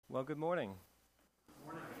Well, good morning.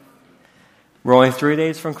 We're only 3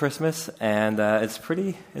 days from Christmas, and it's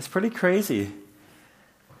pretty crazy.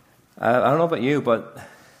 I don't know about you, but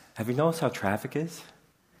have you noticed how traffic is?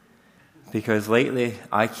 Because lately,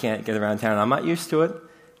 I can't get around town. I'm not used to it.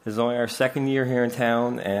 This is only our second year here in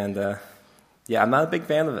town, and I'm not a big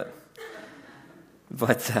fan of it.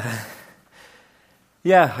 But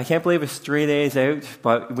I can't believe it's 3 days out,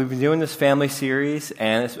 but we've been doing this family series,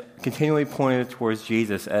 and it's continually pointed towards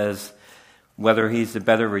Jesus as whether he's the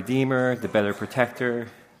better redeemer, the better protector.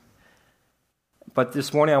 But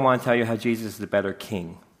this morning I want to tell you how Jesus is the better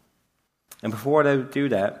king. And before I do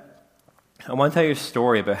that, I want to tell you a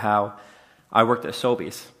story about how I worked at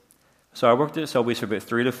Sobeys. So I worked at Sobeys for about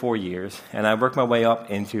 3 to 4 years, and I worked my way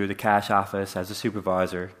up into the cash office as a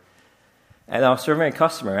supervisor. And I was serving a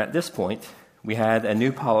customer. At this point, we had a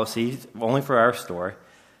new policy, only for our store,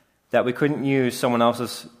 that we couldn't use someone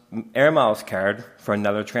else's Air Miles card for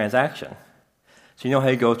another transaction. So you know how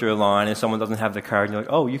you go through a line and someone doesn't have the card, and you're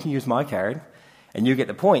like, oh, you can use my card, and you get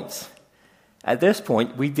the points. At this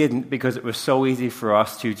point, we didn't because it was so easy for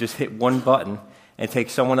us to just hit one button and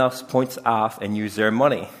take someone else's points off and use their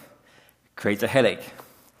money. It creates a headache.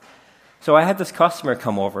 So I had this customer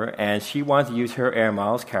come over, and she wanted to use her Air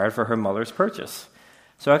Miles card for her mother's purchase.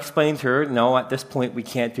 So I explained to her, no, at this point we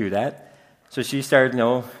can't do that. So she started,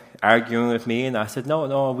 arguing with me, and I said,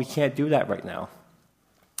 no, we can't do that right now.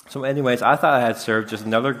 So anyways, I thought I had served just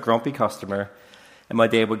another grumpy customer, and my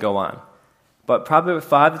day would go on. But probably about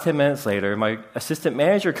 5 to 10 minutes later, my assistant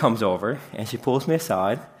manager comes over, and she pulls me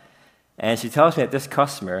aside, and she tells me that this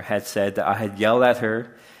customer had said that I had yelled at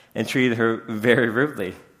her and treated her very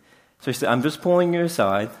rudely. So she said, I'm just pulling you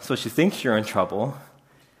aside so she thinks you're in trouble,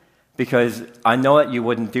 because I know that you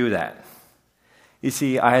wouldn't do that. You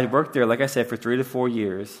see, I had worked there, like I said, for 3 to 4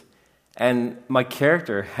 years, and my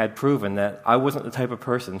character had proven that I wasn't the type of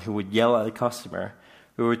person who would yell at a customer,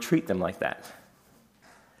 who would treat them like that.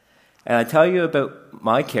 And I tell you about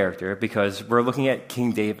my character because we're looking at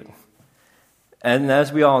King David. And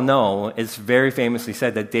as we all know, it's very famously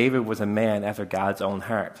said that David was a man after God's own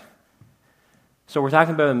heart. So we're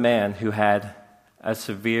talking about a man who had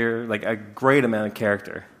a great amount of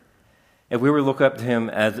character. If we were to look up to him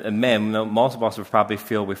as a man, most of us would probably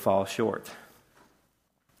feel we fall short.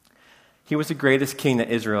 He was the greatest king that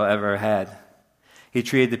Israel ever had. He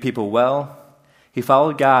treated the people well. He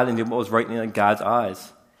followed God and did what was right in God's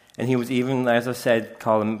eyes. And he was even, as I said,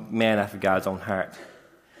 called a man after God's own heart.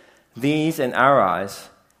 These, in our eyes,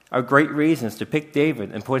 are great reasons to pick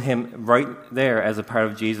David and put him right there as a part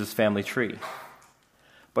of Jesus' family tree.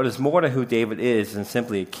 But there's more to who David is than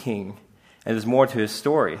simply a king, and there's more to his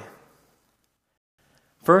story.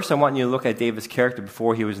 First, I want you to look at David's character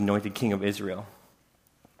before he was anointed king of Israel.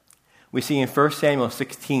 We see in 1 Samuel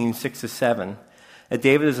 16, 6-7, that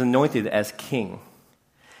David is anointed as king.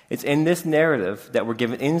 It's in this narrative that we're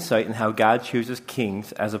given insight in how God chooses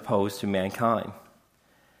kings as opposed to mankind.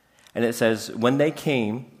 And it says, when they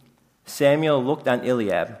came, Samuel looked on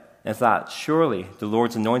Eliab and thought, surely the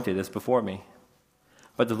Lord's anointed is before me.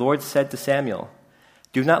 But the Lord said to Samuel,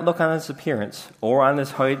 do not look on his appearance or on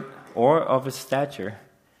his height or of his stature,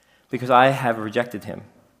 because I have rejected him.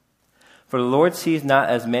 For the Lord sees not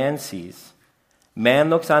as man sees. Man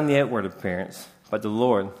looks on the outward appearance, but the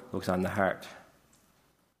Lord looks on the heart.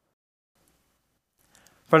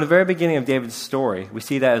 From the very beginning of David's story, we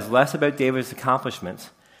see that it's less about David's accomplishments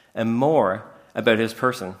and more about his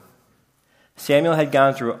person. Samuel had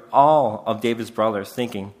gone through all of David's brothers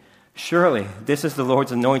thinking, surely this is the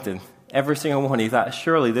Lord's anointed. Every single one, he thought,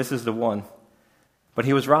 surely this is the one. But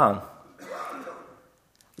he was wrong.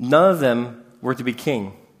 None of them were to be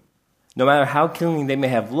king. No matter how kingly they may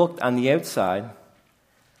have looked on the outside,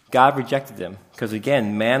 God rejected them. Because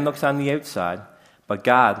again, man looks on the outside, but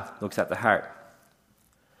God looks at the heart.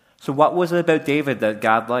 So what was it about David that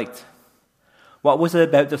God liked? What was it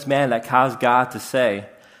about this man that caused God to say,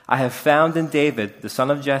 I have found in David, the son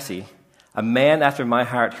of Jesse, a man after my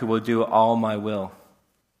heart who will do all my will?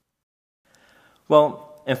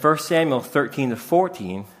 Well, in 1 Samuel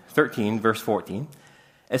 13, verse 14,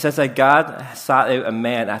 it says that God sought out a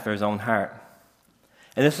man after his own heart.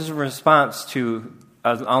 And this is a response to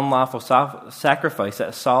an unlawful sacrifice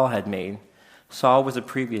that Saul had made. Saul was a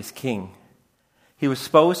previous king. He was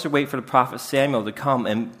supposed to wait for the prophet Samuel to come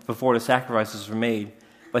and before the sacrifices were made,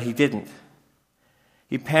 but he didn't.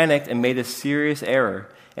 He panicked and made a serious error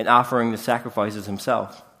in offering the sacrifices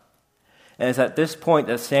himself. And it's at this point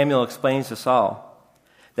that Samuel explains to Saul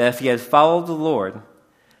that if he had followed the Lord,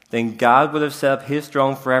 then God would have set up his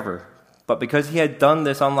throne forever. But because he had done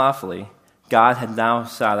this unlawfully, God had now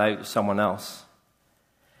sought out someone else.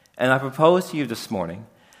 And I propose to you this morning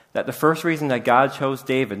that the first reason that God chose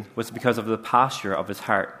David was because of the posture of his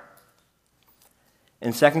heart.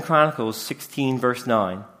 In 2 Chronicles 16, verse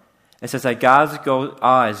 9, it says that God's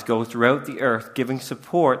eyes go throughout the earth, giving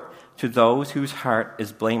support to those whose heart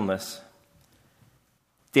is blameless.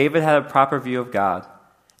 David had a proper view of God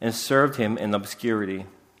and served him in obscurity.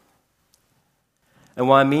 And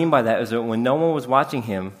what I mean by that is that when no one was watching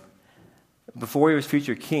him, before he was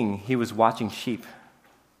future king, he was watching sheep.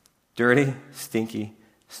 Dirty, stinky,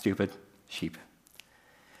 stupid sheep.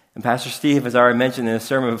 And Pastor Steve has already mentioned in his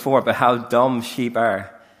sermon before about how dumb sheep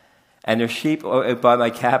are. And there's sheep out by my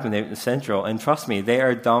cabin out in Central, and trust me, they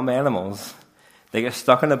are dumb animals. They get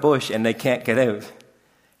stuck in a bush and they can't get out.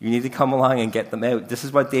 You need to come along and get them out. This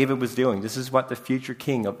is what David was doing. This is what the future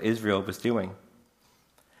king of Israel was doing.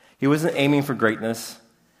 He wasn't aiming for greatness,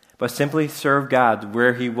 but simply served God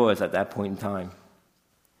where he was at that point in time.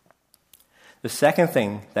 The second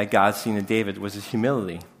thing that God seen in David was his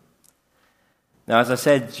humility. Now, as I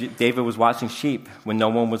said, David was watching sheep when no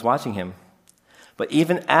one was watching him. But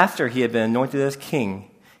even after he had been anointed as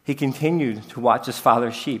king, he continued to watch his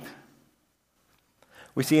father's sheep.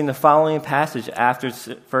 We see in the following passage after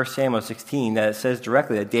 1 Samuel 16 that it says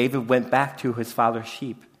directly that David went back to his father's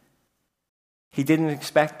sheep. He didn't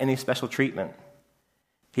expect any special treatment.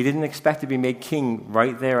 He didn't expect to be made king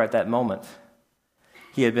right there at that moment.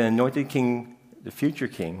 He had been anointed king, the future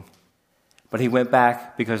king, but he went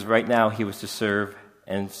back because right now he was to serve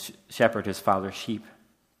and shepherd his father's sheep.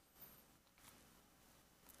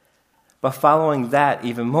 But following that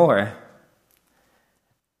even more,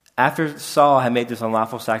 after Saul had made this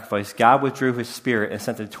unlawful sacrifice, God withdrew his spirit and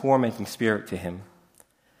sent a tormenting spirit to him.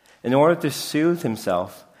 In order to soothe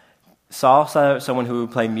himself, Saul sought out someone who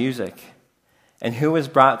would play music. And who was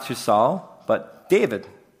brought to Saul but David?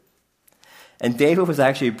 And David was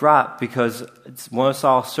actually brought because one of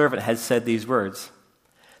Saul's servants had said these words,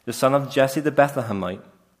 "The son of Jesse the Bethlehemite,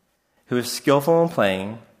 who is skillful in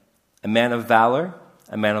playing, a man of valor,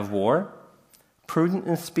 a man of war, prudent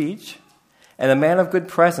in speech, and a man of good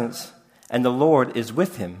presence, and the Lord is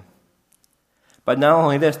with him." But not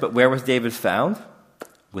only this, but where was David found?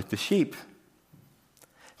 With the sheep.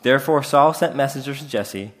 Therefore Saul sent messengers to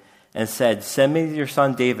Jesse and said, "Send me your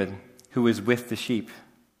son David, who is with the sheep."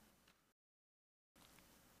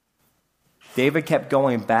 David kept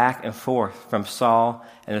going back and forth from Saul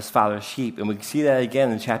and his father's sheep, and we see that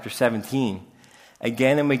again in chapter 17.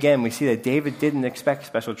 Again and again, we see that David didn't expect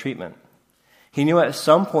special treatment. He knew at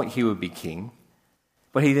some point he would be king,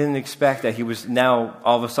 but he didn't expect that he was now,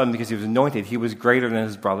 all of a sudden, because he was anointed, he was greater than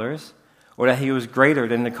his brothers, or that he was greater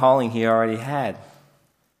than the calling he already had.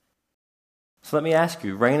 So let me ask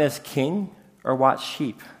you, reign as king or watch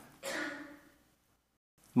sheep?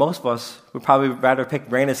 Most of us would probably rather pick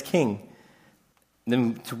reign as king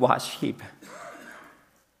than to watch sheep.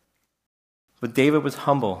 But David was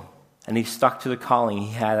humble, and he stuck to the calling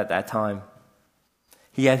he had at that time.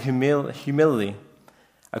 He had humility,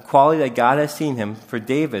 a quality that God has seen him. For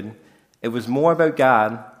David, it was more about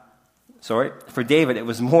it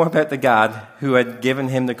was more about the God who had given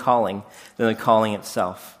him the calling than the calling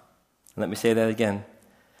itself. Let me say that again.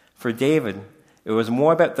 For David, it was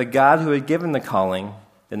more about the God who had given the calling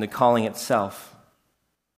than the calling itself.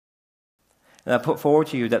 And I put forward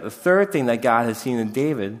to you that the third thing that God has seen in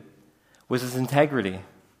David was his integrity.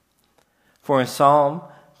 For in Psalm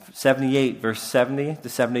 78, verse 70 to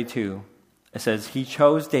 72, it says, "He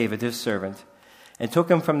chose David, his servant, and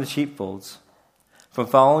took him from the sheepfolds. From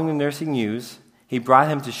following the nursing ewes, he brought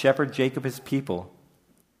him to shepherd Jacob his people,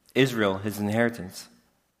 Israel his inheritance.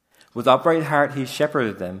 With upright heart he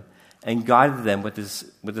shepherded them and guided them with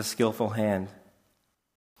a skillful hand."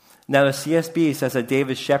 Now the CSB says that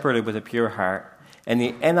David shepherded with a pure heart, and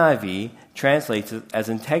the NIV translates it as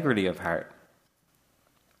integrity of heart.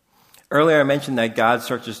 Earlier I mentioned that God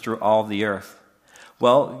searches through all of the earth.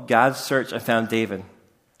 Well, God searched and found David,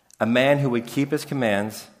 a man who would keep his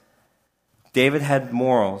commands. David had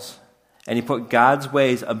morals, and he put God's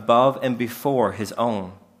ways above and before his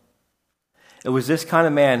own. It was this kind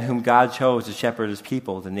of man whom God chose to shepherd his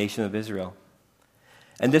people, the nation of Israel.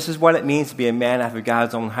 And this is what it means to be a man after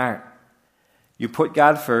God's own heart. You put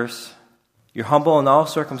God first, you're humble in all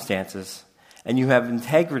circumstances, and you have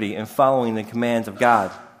integrity in following the commands of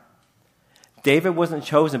God. David wasn't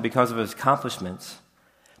chosen because of his accomplishments,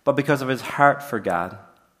 but because of his heart for God.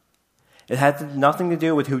 It had nothing to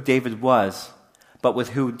do with who David was, but with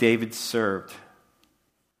who David served.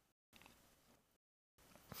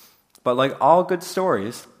 But like all good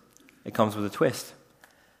stories, it comes with a twist.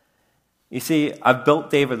 You see, I've built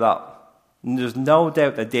David up. And there's no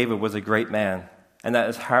doubt that David was a great man and that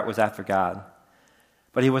his heart was after God.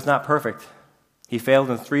 But he was not perfect. He failed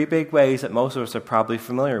in three big ways that most of us are probably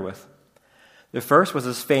familiar with. The first was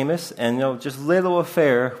his famous and just little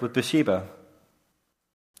affair with Bathsheba.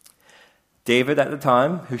 David at the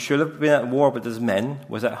time, who should have been at war with his men,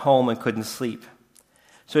 was at home and couldn't sleep.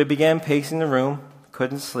 So he began pacing the room,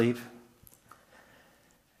 couldn't sleep.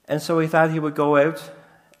 And so he thought he would go out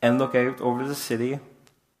and look out over the city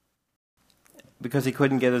because he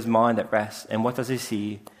couldn't get his mind at rest. And what does he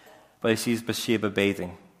see? But he sees Bathsheba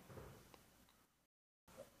bathing.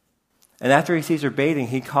 And after he sees her bathing,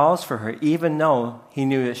 he calls for her, even though he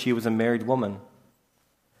knew that she was a married woman.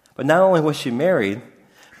 But not only was she married,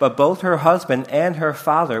 but both her husband and her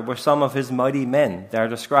father were some of his mighty men that are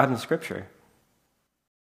described in Scripture.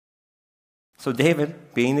 So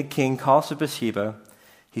David, being the king, calls for Bathsheba.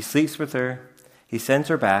 He sleeps with her. He sends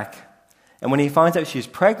her back. And when he finds out she's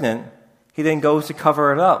pregnant, he then goes to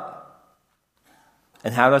cover it up.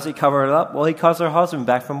 And how does he cover it up? Well, he calls her husband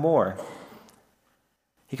back from war.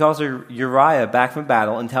 He calls her Uriah back from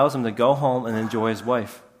battle and tells him to go home and enjoy his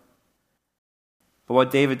wife. But what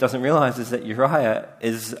David doesn't realize is that Uriah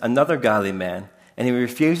is another godly man, and he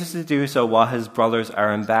refuses to do so while his brothers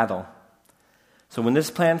are in battle. So when this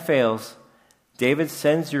plan fails, David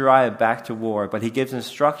sends Uriah back to war, but he gives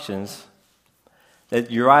instructions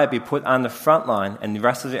that Uriah be put on the front line and the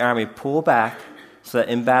rest of the army pull back so that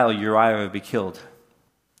in battle Uriah would be killed.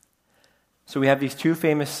 So we have these two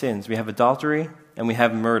famous sins. We have adultery and we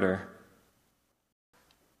have murder.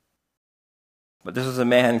 But this was a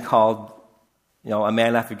man called, a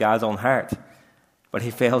man after God's own heart. But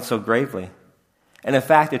he failed so gravely. And in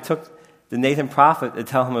fact, it took the Nathan prophet to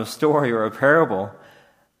tell him a story or a parable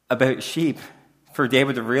about sheep for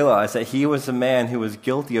David to realize that he was a man who was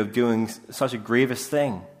guilty of doing such a grievous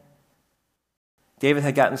thing. David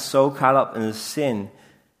had gotten so caught up in his sin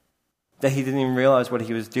that he didn't even realize what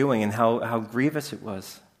he was doing and how grievous it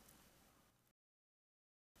was.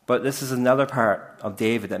 But this is another part of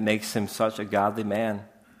David that makes him such a godly man.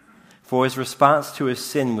 For his response to his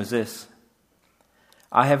sin was this: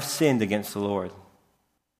 I have sinned against the Lord.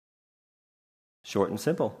 Short and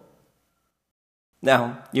simple.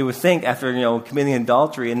 Now, you would think after, committing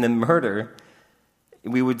adultery and then murder,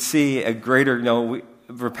 we would see a greater,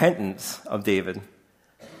 repentance of David.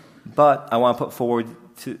 But I want to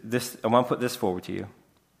put this forward to you.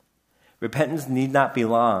 Repentance need not be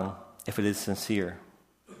long if it is sincere.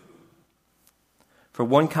 For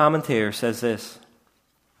one commentator says this: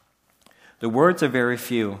 the words are very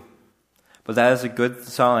few, but that is a good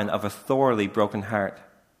sign of a thoroughly broken heart.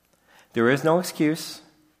 There is no excuse,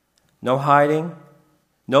 no hiding,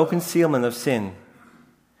 no concealment of sin.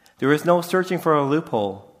 There is no searching for a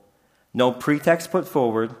loophole, no pretext put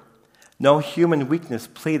forward, no human weakness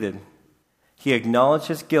pleaded. He acknowledged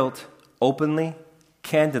his guilt openly,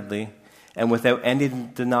 candidly, and without any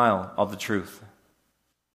denial of the truth.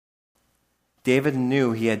 David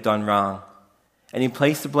knew he had done wrong, and he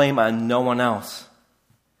placed the blame on no one else.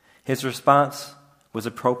 His response was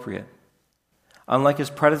appropriate. Unlike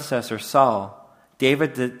his predecessor, Saul,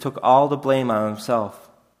 David took all the blame on himself.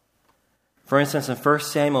 For instance, in 1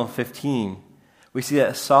 Samuel 15, we see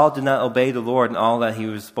that Saul did not obey the Lord in all that he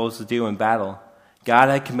was supposed to do in battle. God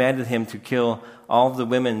had commanded him to kill all of the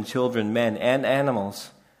women, children, men, and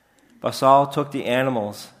animals. But Saul took the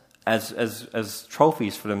animals as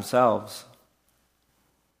trophies for themselves.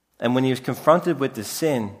 And when he was confronted with the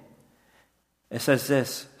sin, it says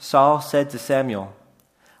this: Saul said to Samuel,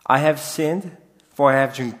 I have sinned, for I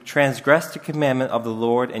have transgressed the commandment of the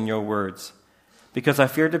Lord and your words, because I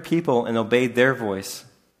feared the people and obeyed their voice.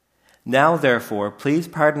 Now, therefore, please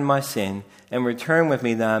pardon my sin and return with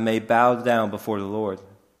me that I may bow down before the Lord.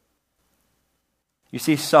 You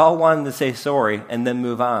see, Saul wanted to say sorry and then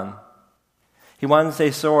move on. He wanted to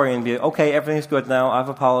say sorry and be, okay, everything's good now, I've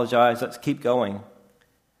apologized, let's keep going.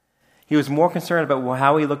 He was more concerned about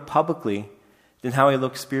how he looked publicly than how he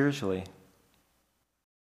looked spiritually.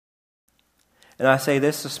 And I say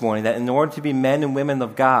this morning, that in order to be men and women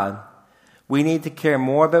of God, we need to care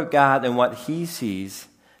more about God and what He sees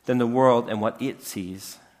than the world and what it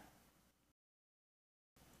sees.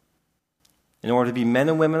 In order to be men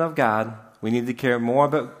and women of God, we need to care more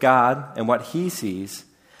about God and what He sees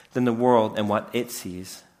than the world and what it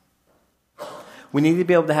sees. We need to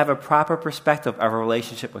be able to have a proper perspective of our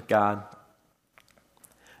relationship with God.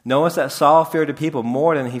 Notice that Saul feared the people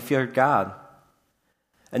more than he feared God.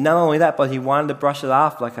 And not only that, but he wanted to brush it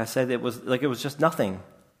off. Like I said, it was just nothing.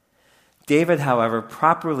 David, however,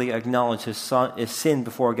 properly acknowledged his sin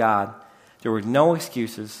before God. There were no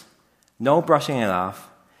excuses, no brushing it off.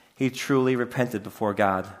 He truly repented before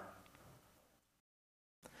God.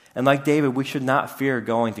 And like David, we should not fear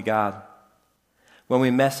going to God. When we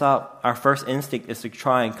mess up, our first instinct is to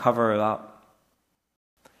try and cover it up.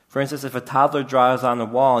 For instance, if a toddler draws on the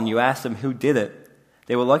wall and you ask them who did it,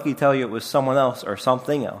 they will likely tell you it was someone else or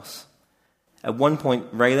something else. At one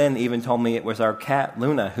point, Raylan even told me it was our cat,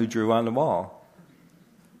 Luna, who drew on the wall.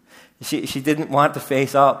 She didn't want to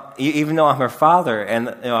face up, even though I'm her father, and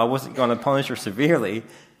I wasn't going to punish her severely.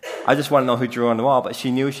 I just want to know who drew on the wall, but she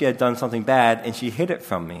knew she had done something bad, and she hid it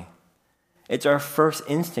from me. It's our first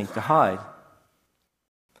instinct to hide.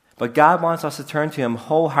 But God wants us to turn to Him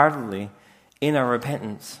wholeheartedly in our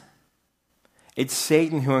repentance. It's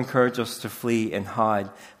Satan who encouraged us to flee and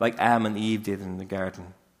hide, like Adam and Eve did in the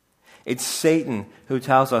garden. It's Satan who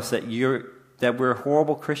tells us that we're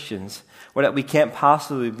horrible Christians, or that we can't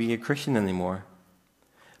possibly be a Christian anymore.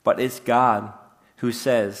 But it's God who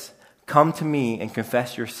says, "Come to me and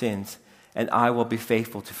confess your sins, and I will be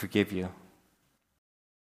faithful to forgive you."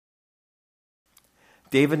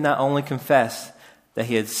 David not only confessed that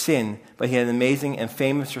he had sinned, but he had an amazing and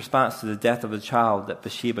famous response to the death of the child that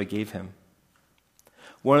Bathsheba gave him.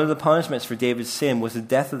 One of the punishments for David's sin was the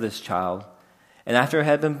death of this child, and after it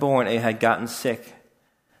had been born, it had gotten sick.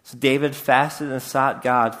 So David fasted and sought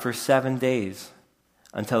God for 7 days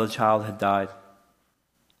until the child had died.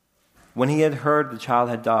 When he had heard the child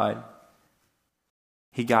had died,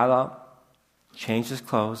 he got up, changed his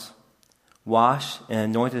clothes, washed and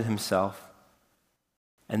anointed himself,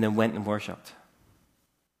 and then went and worshipped.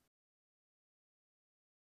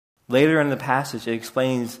 Later in the passage, it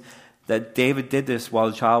explains that David did this while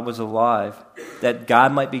the child was alive, that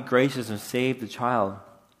God might be gracious and save the child.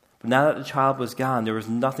 But now that the child was gone, there was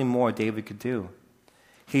nothing more David could do.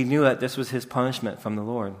 He knew that this was his punishment from the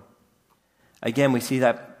Lord. Again, we see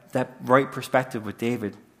that right perspective with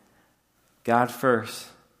David. God first,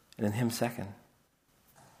 and then him second.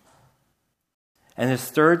 And his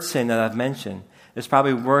third sin that I've mentioned is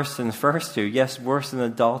probably worse than the first two. Yes, worse than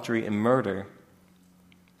adultery and murder.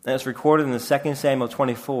 And it's recorded in the 2 Samuel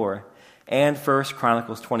 24 and 1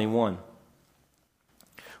 Chronicles 21.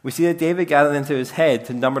 We see that David got it into his head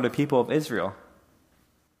to number the people of Israel.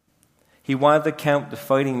 He wanted to count the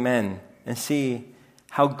fighting men and see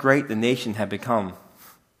how great the nation had become.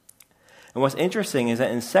 And what's interesting is that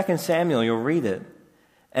in 2 Samuel, you'll read it,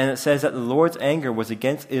 and it says that the Lord's anger was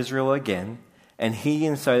against Israel again, and he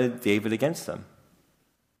incited David against them.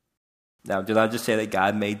 Now, did I just say that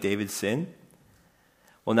God made David sin?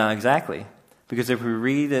 Well, not exactly. Because if we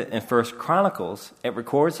read it in 1 Chronicles, it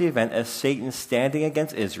records the event as Satan standing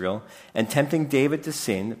against Israel and tempting David to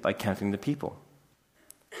sin by counting the people.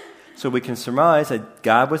 So we can surmise that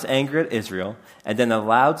God was angry at Israel and then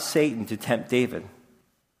allowed Satan to tempt David.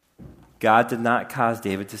 God did not cause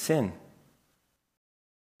David to sin.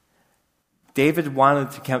 David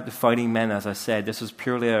wanted to count the fighting men, as I said. This was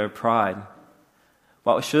purely out of pride.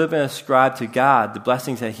 What should have been ascribed to God, the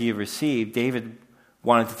blessings that he had received, David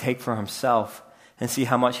wanted to take for himself and see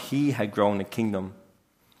how much he had grown in the kingdom.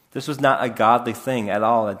 This was not a godly thing at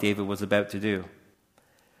all that David was about to do.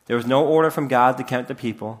 There was no order from God to count the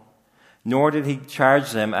people, nor did he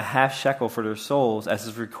charge them a half shekel for their souls, as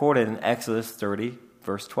is recorded in Exodus 30,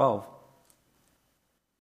 verse 12.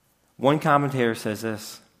 One commentator says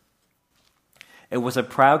this: "It was a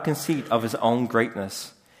proud conceit of his own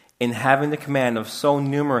greatness in having the command of so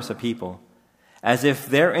numerous a people, as if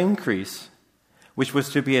their increase, which was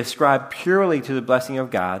to be ascribed purely to the blessing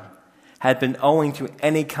of God, had been owing to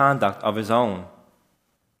any conduct of his own."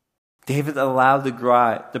 David allowed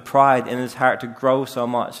the pride in his heart to grow so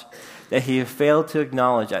much that he failed to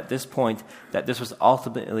acknowledge at this point that this was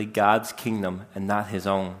ultimately God's kingdom and not his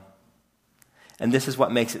own. And this is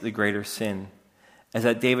what makes it the greater sin, is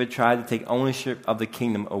that David tried to take ownership of the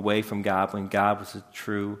kingdom away from God when God was the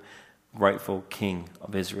true, rightful king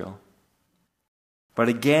of Israel. But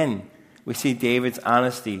again, we see David's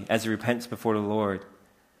honesty as he repents before the Lord.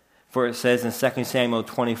 For it says in 2 Samuel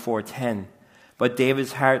 24:10, "But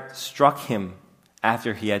David's heart struck him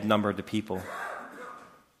after he had numbered the people."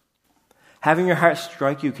 Having your heart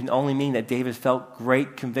strike you can only mean that David felt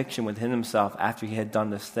great conviction within himself after he had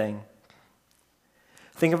done this thing.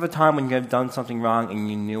 Think of a time when you have done something wrong and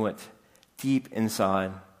you knew it deep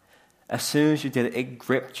inside. As soon as you did it, it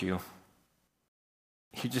gripped you.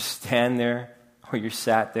 You just stand there, or you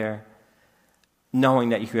sat there, knowing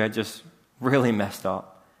that you had just really messed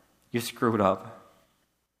up. You screwed up.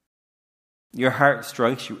 Your heart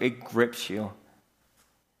strikes you, it grips you,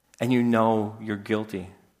 and you know you're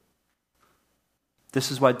guilty.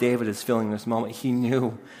 This is what David is feeling in this moment. He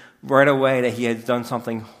knew right away that he had done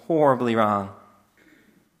something horribly wrong.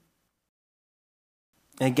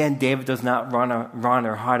 And again, David does not run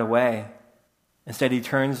or hide away. Instead, he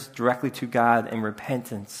turns directly to God in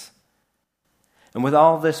repentance. And with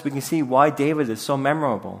all this, we can see why David is so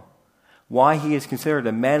memorable, why he is considered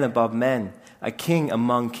a man above men, a king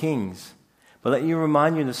among kings. But let me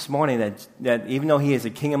remind you this morning that even though he is a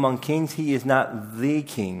king among kings, he is not the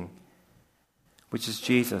king, which is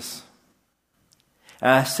Jesus.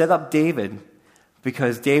 And I set up David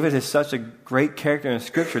because David is such a great character in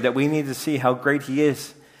Scripture that we need to see how great he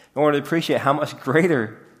is in order to appreciate how much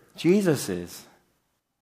greater Jesus is.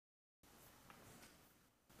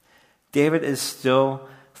 David is still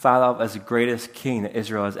thought of as the greatest king that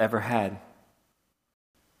Israel has ever had.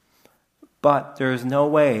 But there is no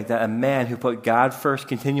way that a man who put God first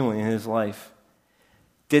continually in his life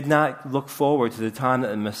did not look forward to the time that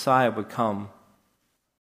the Messiah would come.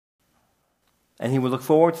 And he would look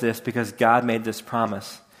forward to this because God made this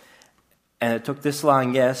promise. And it took this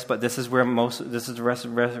long, yes, but this is where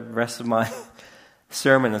the rest of my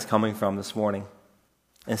sermon is coming from this morning.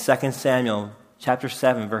 In 2 Samuel chapter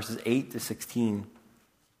 7, verses 8 to 16.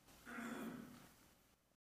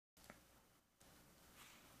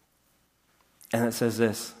 And it says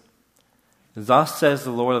this: "Thus says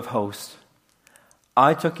the Lord of hosts,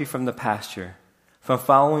 I took you from the pasture, from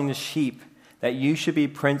following the sheep, that you should be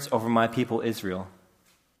prince over my people Israel.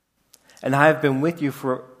 And I have been with you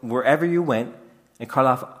for wherever you went, and cut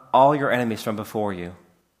off all your enemies from before you.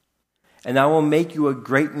 And I will make you a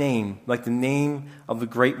great name, like the name of the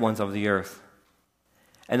great ones of the earth.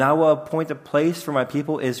 And I will appoint a place for my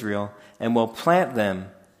people Israel, and will plant them,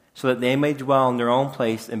 so that they may dwell in their own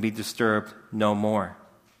place and be disturbed no more.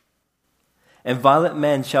 And violent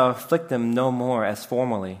men shall afflict them no more as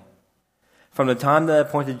formerly, from the time that I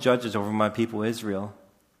appointed judges over my people Israel.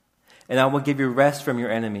 And I will give you rest from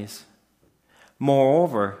your enemies.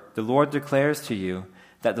 Moreover, the Lord declares to you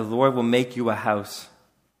that the Lord will make you a house.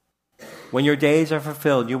 When your days are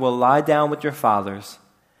fulfilled, you will lie down with your fathers.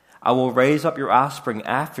 I will raise up your offspring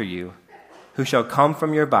after you, who shall come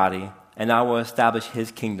from your body, and I will establish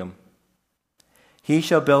his kingdom. He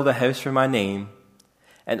shall build a house for my name,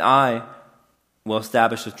 and I will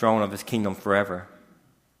establish the throne of his kingdom forever.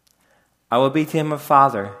 I will be to him a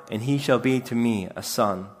father, and he shall be to me a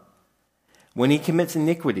son. When he commits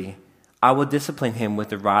iniquity, I will discipline him with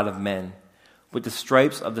the rod of men, with the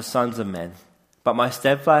stripes of the sons of men. But my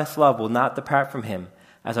steadfast love will not depart from him,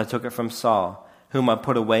 as I took it from Saul, whom I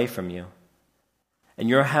put away from you. And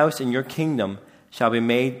your house and your kingdom shall be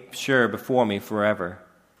made sure before me forever,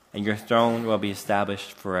 and your throne will be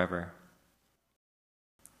established forever."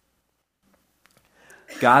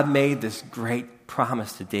 God made this great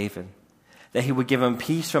promise to David, that he would give him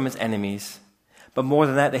peace from his enemies, but more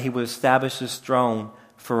than that he would establish his throne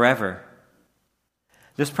forever.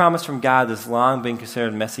 This promise from God has long been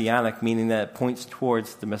considered messianic, meaning that it points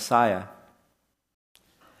towards the Messiah.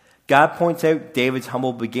 God points out David's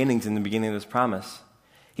humble beginnings in the beginning of this promise.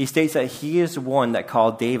 He states that he is the one that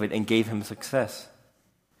called David and gave him success.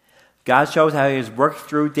 God shows how he has worked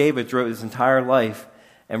through David throughout his entire life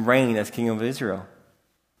and reign as king of Israel.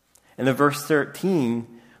 And in verse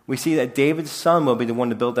 13, we see that David's son will be the one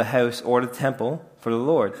to build the house or the temple for the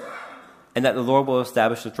Lord, and that the Lord will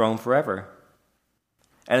establish the throne forever.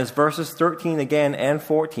 And as verses 13 again and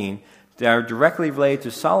 14, they are directly related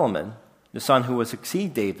to Solomon, the son who will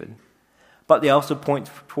succeed David, but they also point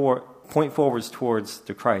forwards towards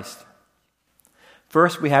the Christ.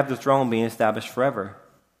 First, we have the throne being established forever.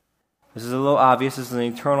 This is a little obvious. This is an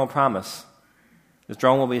eternal promise. The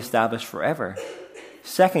throne will be established forever.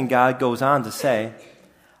 Second, God goes on to say,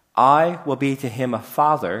 I will be to him a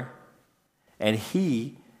father, and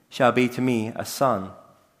he shall be to me a son.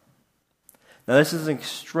 Now, this is an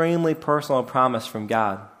extremely personal promise from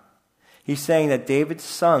God. He's saying that David's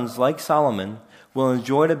sons, like Solomon, will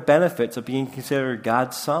enjoy the benefits of being considered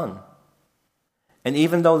God's son. And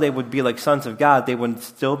even though they would be like sons of God, they would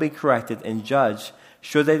still be corrected and judged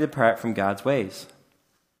should they depart from God's ways.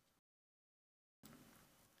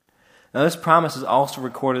 Now, this promise is also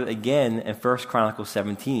recorded again in 1 Chronicles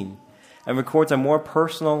 17 and records a more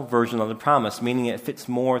personal version of the promise, meaning it fits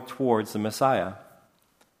more towards the Messiah.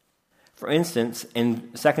 For instance,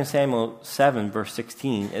 in 2 Samuel 7, verse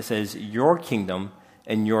 16, it says, your kingdom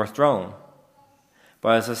and your throne.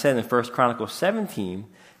 But as I said in 1 Chronicles 17,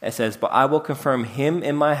 it says, but I will confirm him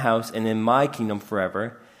in my house and in my kingdom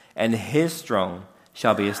forever, and his throne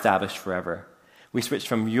shall be established forever. We switch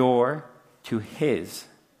from your to his.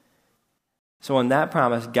 So in that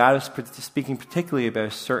promise, God is speaking particularly about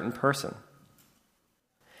a certain person.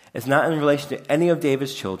 It's not in relation to any of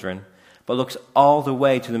David's children, but looks all the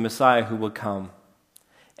way to the Messiah who will come.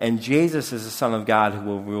 And Jesus is the Son of God who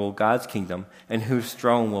will rule God's kingdom and whose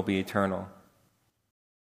throne will be eternal.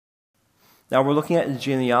 Now we're looking at the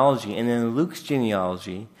genealogy, and in Luke's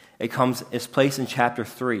genealogy, It's placed in chapter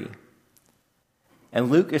 3. And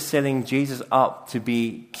Luke is setting Jesus up to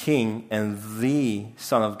be king and the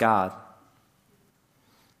Son of God.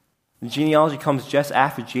 The genealogy comes just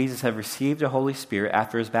after Jesus had received the Holy Spirit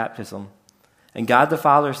after his baptism. And God the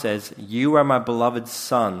Father says, "You are my beloved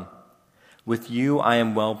Son. With you I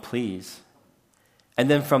am well pleased." And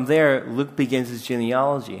then from there, Luke begins his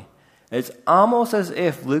genealogy. It's almost as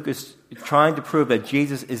if Luke is trying to prove that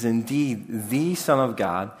Jesus is indeed the Son of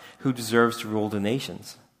God who deserves to rule the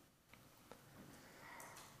nations.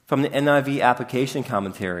 From the NIV application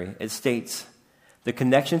commentary, it states, "The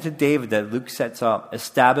connection to David that Luke sets up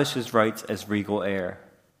establishes his rights as regal heir.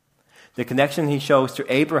 The connection he shows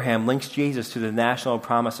to Abraham links Jesus to the national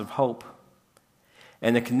promise of hope.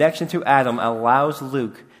 And the connection to Adam allows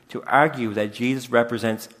Luke to argue that Jesus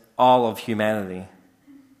represents all of humanity."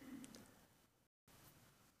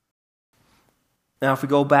 Now, if we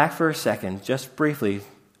go back for a second, just briefly,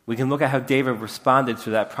 we can look at how David responded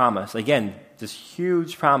to that promise. Again, this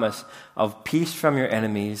huge promise of peace from your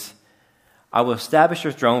enemies. "I will establish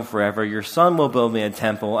your throne forever. Your son will build me a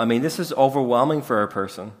temple." I mean, this is overwhelming for a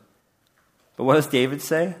person. But what does David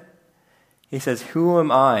say? He says, "Who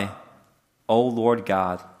am I, O Lord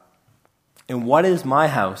God? And what is my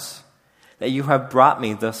house that you have brought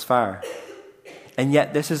me thus far? And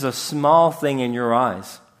yet this is a small thing in your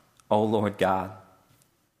eyes, O Lord God."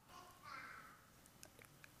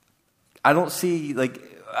 I don't see,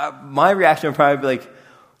 my reaction would probably be like,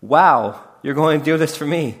 "Wow, you're going to do this for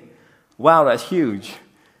me. Wow, that's huge."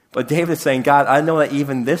 But David is saying, "God, I know that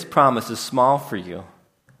even this promise is small for you.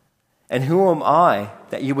 And who am I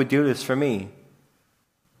that you would do this for me?"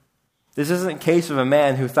 This isn't a case of a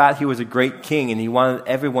man who thought he was a great king and he wanted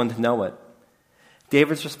everyone to know it.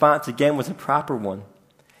 David's response again was a proper one.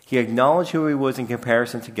 He acknowledged who he was in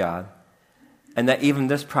comparison to God, and that even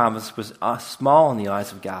this promise was small in the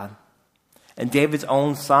eyes of God. In David's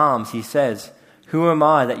own Psalms, he says, "Who am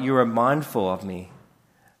I that you are mindful of me?"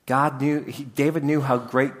 David knew how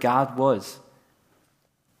great God was.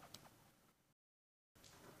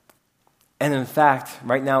 And in fact,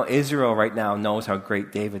 Israel right now knows how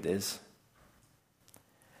great David is.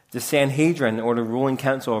 The Sanhedrin, or the ruling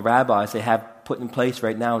council of rabbis they have put in place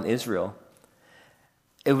right now in Israel,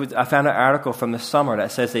 I found an article from the summer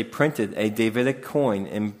that says they printed a Davidic coin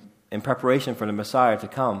in preparation for the Messiah to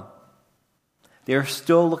come. They are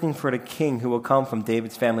still looking for the king who will come from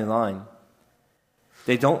David's family line.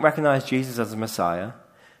 They don't recognize Jesus as the Messiah,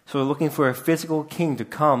 so they're looking for a physical king to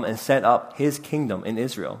come and set up his kingdom in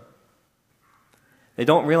Israel. They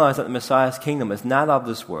don't realize that the Messiah's kingdom is not of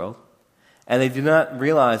this world, and they do not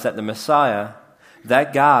realize that the Messiah,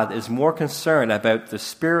 that God, is more concerned about the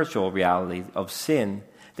spiritual reality of sin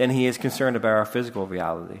than he is concerned about our physical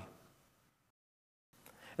reality.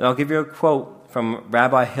 And I'll give you a quote from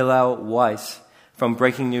Rabbi Hillel Weiss from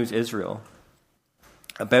Breaking News Israel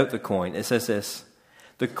about the coin. It says this: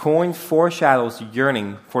 "The coin foreshadows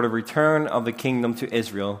yearning for the return of the kingdom to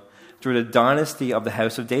Israel through the dynasty of the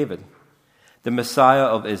house of David, the Messiah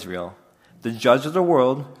of Israel, the judge of the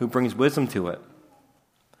world who brings wisdom to it.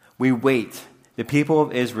 We wait, the people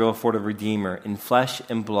of Israel, for the Redeemer in flesh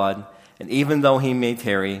and blood, and even though he may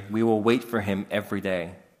tarry, we will wait for him every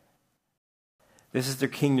day." This is the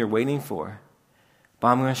king you're waiting for. But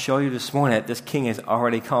I'm going to show you this morning that this king has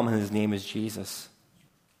already come, and his name is Jesus.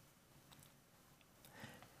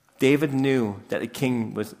 David knew that the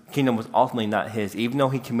kingdom was ultimately not his. Even though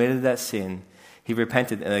he committed that sin, he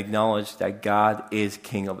repented and acknowledged that God is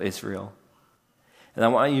King of Israel. And I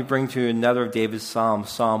want you to bring to another of David's Psalms,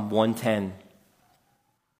 Psalm 110.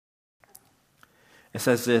 It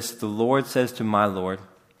says this: "The Lord says to my Lord,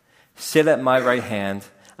 sit at my right hand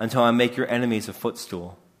until I make your enemies a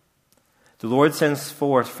footstool. The Lord sends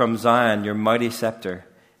forth from Zion your mighty scepter.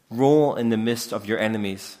 Rule in the midst of your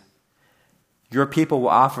enemies. Your people will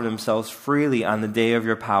offer themselves freely on the day of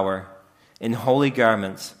your power. In holy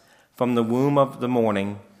garments, from the womb of the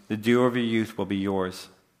morning, the dew of your youth will be yours.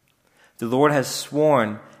 The Lord has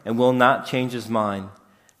sworn and will not change his mind.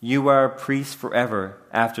 You are a priest forever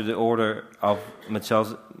after the order of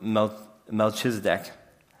Melchizedek.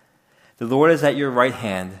 The Lord is at your right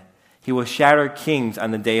hand. He will shatter kings on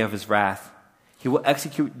the day of his wrath. He will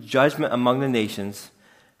execute judgment among the nations,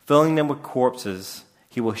 filling them with corpses.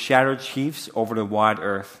 He will shatter chiefs over the wide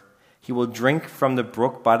earth. He will drink from the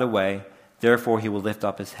brook by the way. Therefore he will lift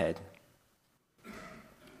up his head."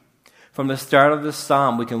 From the start of this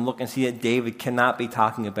psalm, we can look and see that David cannot be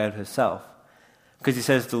talking about himself, because he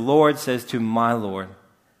says, "The Lord says to my Lord."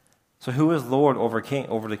 So who is Lord over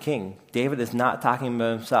the king? David is not talking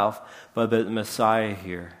about himself, but about the Messiah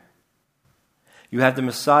here. You have the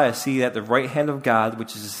Messiah seated at the right hand of God,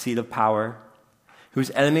 which is the seat of power,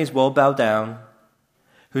 whose enemies will bow down,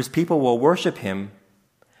 whose people will worship him,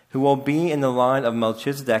 who will be in the line of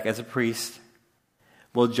Melchizedek as a priest,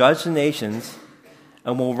 will judge the nations,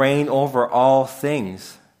 and will reign over all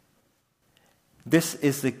things. This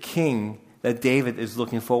is the king that David is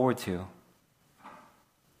looking forward to.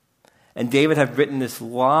 And David had written this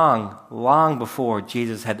long before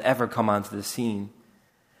Jesus had ever come onto the scene.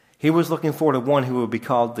 He was looking forward to one who would be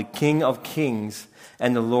called the King of Kings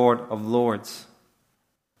and the Lord of Lords.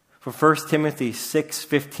 For 1 Timothy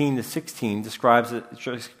 6:15-16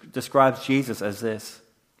 describes Jesus as this.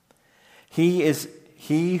 He is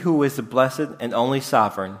he who is the blessed and only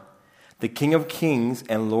sovereign, the King of Kings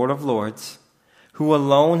and Lord of Lords, who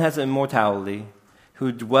alone has immortality,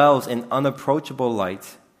 who dwells in unapproachable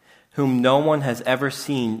light, whom no one has ever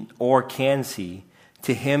seen or can see.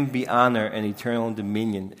 To him be honor and eternal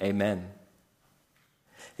dominion. Amen.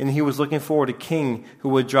 And he was looking forward to a king who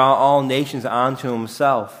would draw all nations onto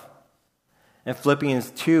himself. And Philippians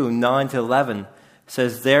 2:9-11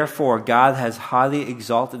 says, Therefore God has highly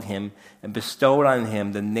exalted him and bestowed on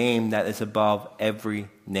him the name that is above every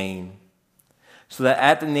name, so that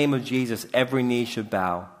at the name of Jesus every knee should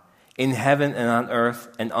bow, in heaven and on earth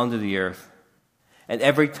and under the earth, and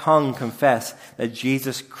every tongue confess that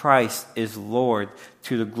Jesus Christ is Lord,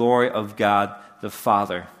 to the glory of God the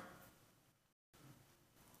Father.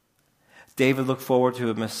 David looked forward to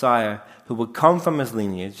a Messiah who would come from his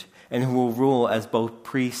lineage and who will rule as both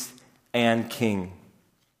priest and king.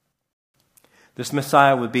 This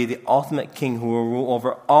Messiah would be the ultimate king who will rule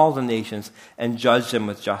over all the nations and judge them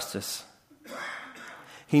with justice.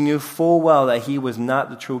 He knew full well that he was not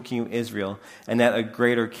the true king of Israel and that a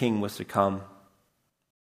greater king was to come.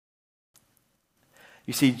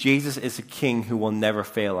 You see, Jesus is a king who will never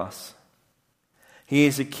fail us. He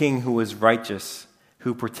is a king who is righteous,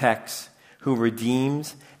 who protects, who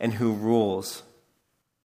redeems, and who rules.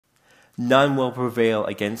 None will prevail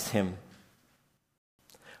against him.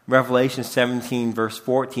 Revelation 17 verse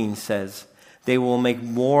 14 says, They will make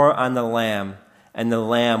war on the Lamb, and the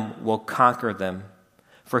Lamb will conquer them.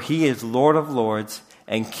 For he is Lord of lords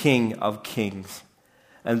and King of kings.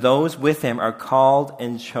 And those with him are called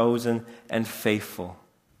and chosen and faithful.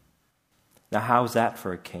 Now how's that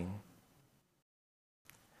for a king?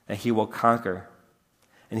 That he will conquer.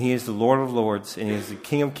 And he is the Lord of lords, and he is the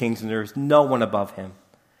King of kings, and there is no one above him.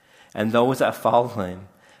 And those that follow him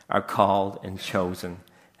are called and chosen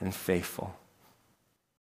and faithful.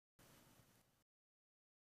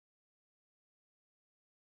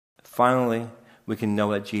 Finally, we can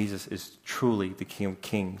know that Jesus is truly the King of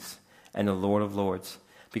kings and the Lord of lords,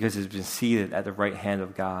 because he's been seated at the right hand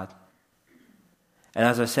of God. And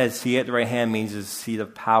as I said, seated at the right hand means it's a seat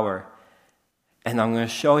of power. And I'm going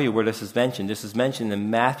to show you where this is mentioned. This is mentioned in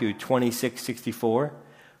Matthew 26:64,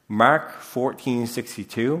 Mark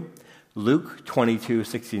 14:62, Luke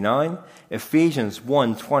 22:69, Ephesians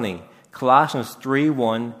 1:20, Colossians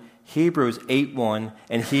 3:1, Hebrews 8:1,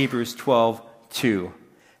 and Hebrews 12:2.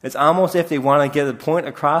 It's almost as if they want to get a point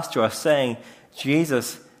across to us saying,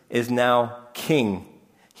 Jesus is now king.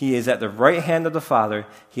 He is at the right hand of the Father.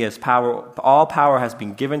 He has power. All power has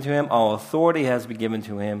been given to him. All authority has been given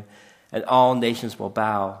to him. And all nations will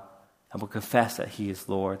bow and will confess that he is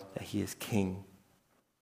Lord, that he is king.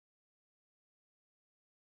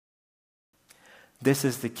 This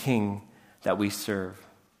is the king that we serve.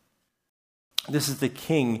 This is the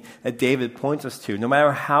king that David points us to. No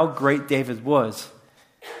matter how great David was,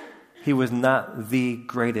 he was not the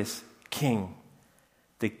greatest king.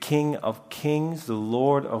 The King of kings, the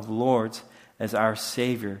Lord of lords, as our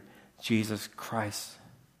Savior, Jesus Christ,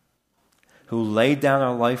 who laid down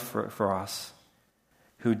our life for us,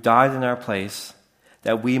 who died in our place,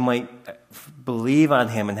 that we might believe on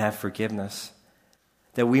him and have forgiveness,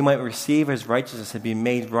 that we might receive his righteousness and be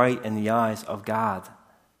made right in the eyes of God.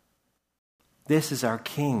 This is our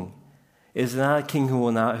King. It is not a king who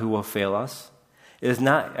will fail us. It is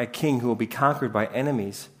not a king who will be conquered by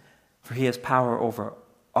enemies, for he has power over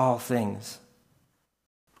all things.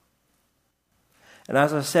 And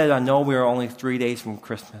as I said, I know we are only 3 days from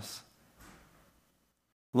Christmas.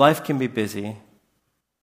 Life can be busy,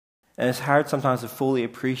 and it's hard sometimes to fully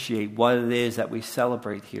appreciate what it is that we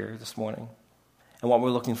celebrate here this morning and what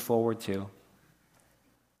we're looking forward to.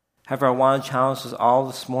 However, I want to challenge us all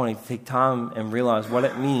this morning to take time and realize what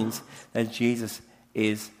it means that Jesus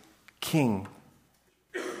is King.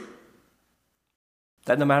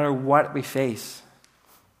 That no matter what we face,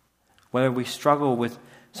 whether we struggle with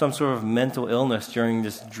some sort of mental illness during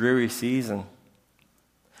this dreary season,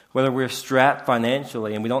 whether we're strapped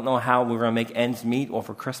financially and we don't know how we're going to make ends meet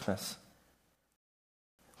over Christmas,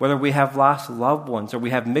 whether we have lost loved ones or we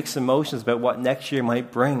have mixed emotions about what next year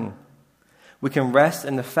might bring, we can rest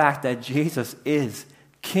in the fact that Jesus is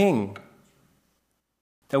King,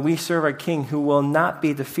 that we serve a King who will not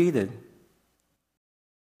be defeated.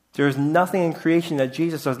 There is nothing in creation that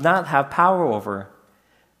Jesus does not have power over.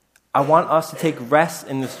 I want us to take rest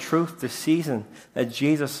in this truth this season, that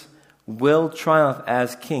Jesus will triumph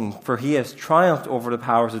as King, for he has triumphed over the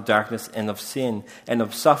powers of darkness and of sin and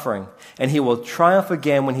of suffering, and he will triumph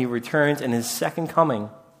again when he returns in his second coming.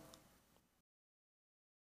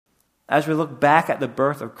 As we look back at the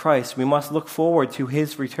birth of Christ, we must look forward to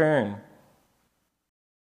his return.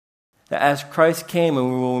 That as Christ came,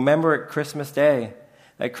 and we will remember it Christmas Day,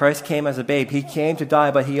 that Christ came as a babe. He came to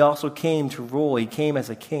die, but he also came to rule. He came as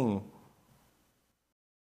a king.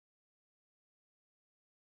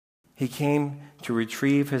 He came to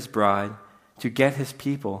retrieve his bride, to get his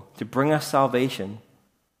people, to bring us salvation,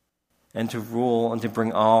 and to rule and to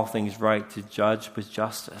bring all things right, to judge with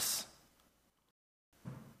justice.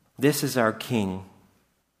 This is our King.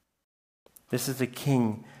 This is the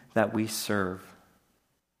King that we serve.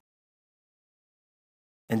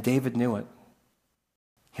 And David knew it.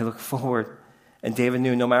 He looked forward, and David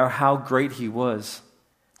knew no matter how great he was,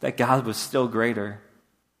 that God was still greater.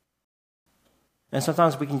 And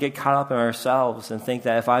sometimes we can get caught up in ourselves and think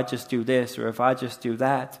that if I just do this or if I just do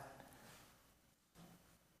that.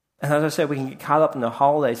 And as I said, we can get caught up in the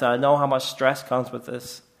holidays, and I know how much stress comes with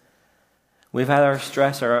this. We've had our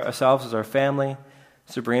stress ourselves as our family.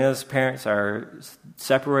 Sabrina's parents are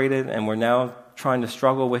separated, and we're now trying to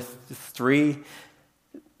struggle with three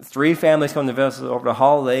families come to visit over the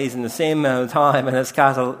holidays in the same amount of time, and it's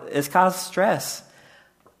caused stress.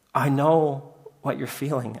 I know what you're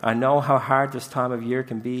feeling. I know how hard this time of year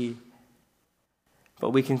can be. But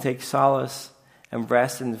we can take solace and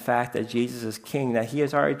rest in the fact that Jesus is King, that he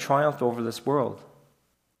has already triumphed over this world.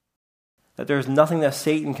 That there's nothing that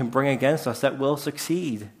Satan can bring against us that will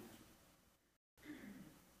succeed.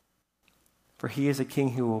 For he is a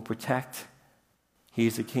King who will protect. He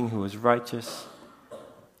is a King who is righteous.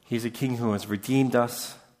 He is a King who has redeemed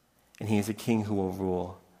us, and he is a King who will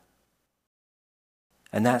rule.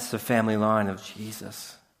 And that's the family line of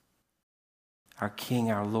Jesus. Our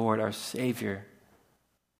King, our Lord, our Savior.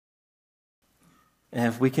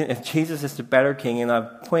 And if Jesus is the better King, and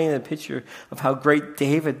I've pointed a picture of how great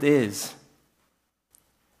David is,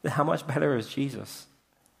 then how much better is Jesus,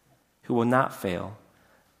 who will not fail,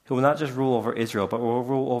 who will not just rule over Israel, but will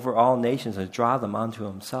rule over all nations and draw them onto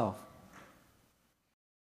himself.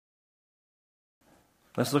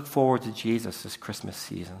 Let's look forward to Jesus this Christmas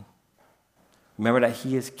season. Remember that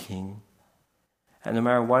he is King. And no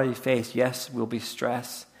matter what you face, yes, we'll be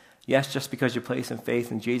stressed. Yes, just because you place in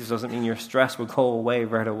faith in Jesus doesn't mean your stress will go away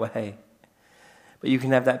right away. But you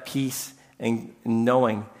can have that peace in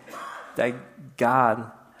knowing that God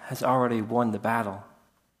has already won the battle.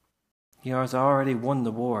 He has already won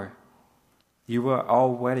the war. You were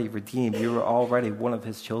already redeemed. You were already one of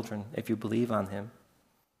his children if you believe on him.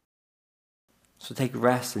 So take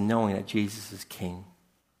rest in knowing that Jesus is King.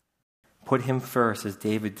 Put him first as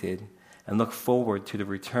David did, and look forward to the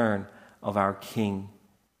return of our King,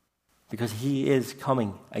 because he is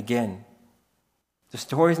coming again. The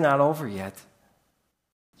story's not over yet.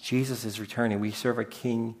 Jesus is returning. We serve a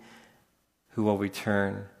King who will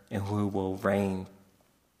return and who will reign.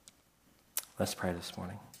 Let's pray this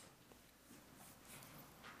morning.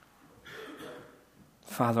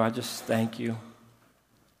 Father, I just thank you.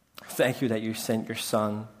 Thank you that you sent your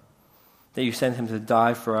Son, that you sent him to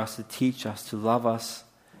die for us, to teach us, to love us,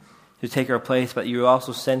 to take our place, but you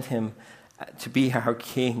also sent him to be our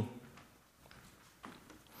King.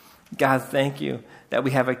 God, thank you that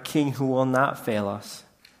we have a King who will not fail us,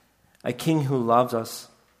 a King who loves us,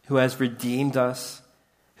 who has redeemed us,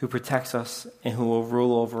 who protects us, and who will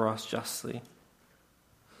rule over us justly.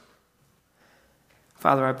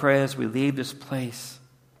 Father, I pray as we leave this place,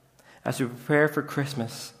 as we prepare for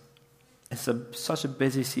Christmas, it's such a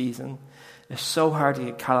busy season. It's so hard to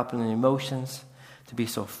get caught up in the emotions, to be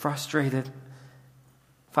so frustrated.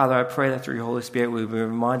 Father, I pray that through your Holy Spirit we will be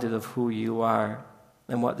reminded of who you are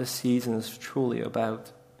and what this season is truly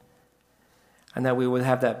about. And that we would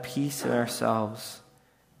have that peace in ourselves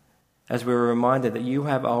as we were reminded that you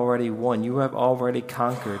have already won. You have already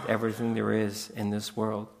conquered everything there is in this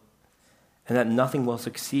world. And that nothing will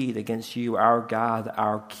succeed against you, our God,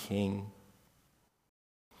 our King.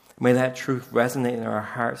 May that truth resonate in our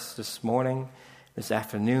hearts this morning, this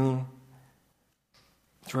afternoon,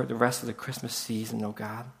 throughout the rest of the Christmas season, oh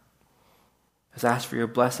God. Let's ask for your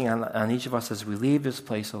blessing on each of us as we leave this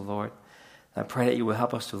place, oh Lord. And I pray that you will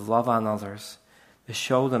help us to love on others, to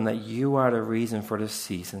show them that you are the reason for this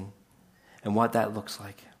season and what that looks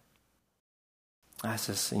like. I ask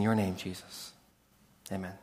this in your name, Jesus. Amen.